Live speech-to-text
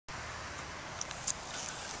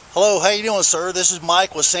Hello, how you doing, sir? This is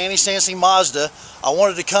Mike with Sansing Mazda. I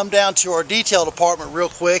wanted to come down to our detail department real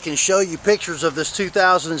quick and show you pictures of this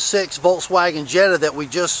 2006 Volkswagen Jetta that we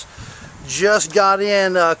just got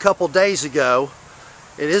in a couple days ago.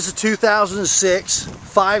 It is a 2006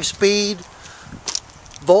 5-speed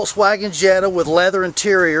Volkswagen Jetta with leather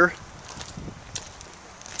interior.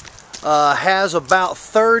 Has about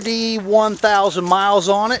 31,000 miles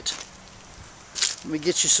on it. Let me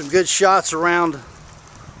get you some good shots around,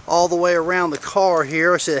 all the way around the car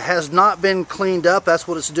here. I said it has not been cleaned up. That's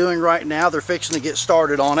what it's doing right now. They're fixing to get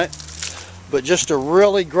started on it. But just a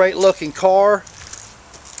really great looking car.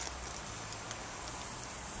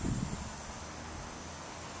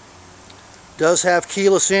 Does have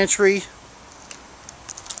keyless entry.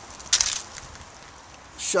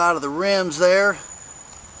 Shot of the rims there.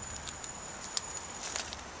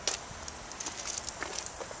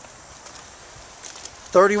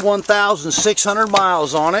 $31,600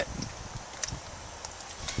 miles on it.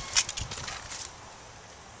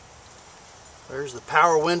 There's the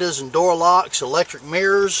power windows and door locks, electric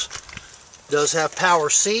mirrors. Does have power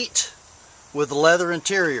seat with leather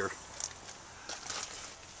interior.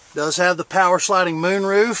 Does have the power sliding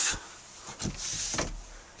moonroof.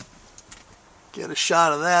 Get a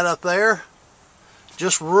shot of that up there.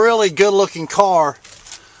 Just really good looking car.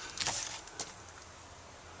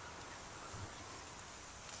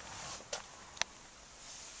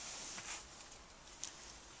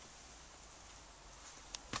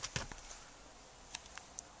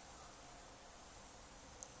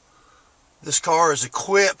 This car is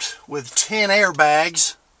equipped with 10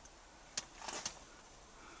 airbags.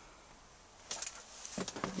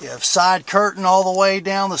 You have side curtain all the way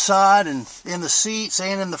down the side and in the seats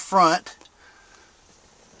and in the front.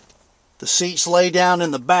 The seats lay down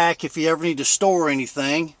in the back if you ever need to store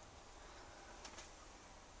anything.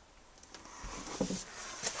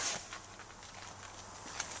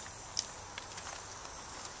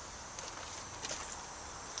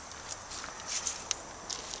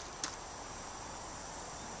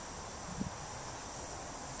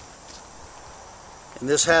 And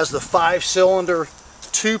this has the 5-cylinder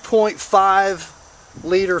 2.5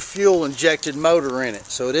 liter fuel injected motor in it.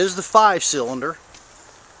 So it is the 5-cylinder.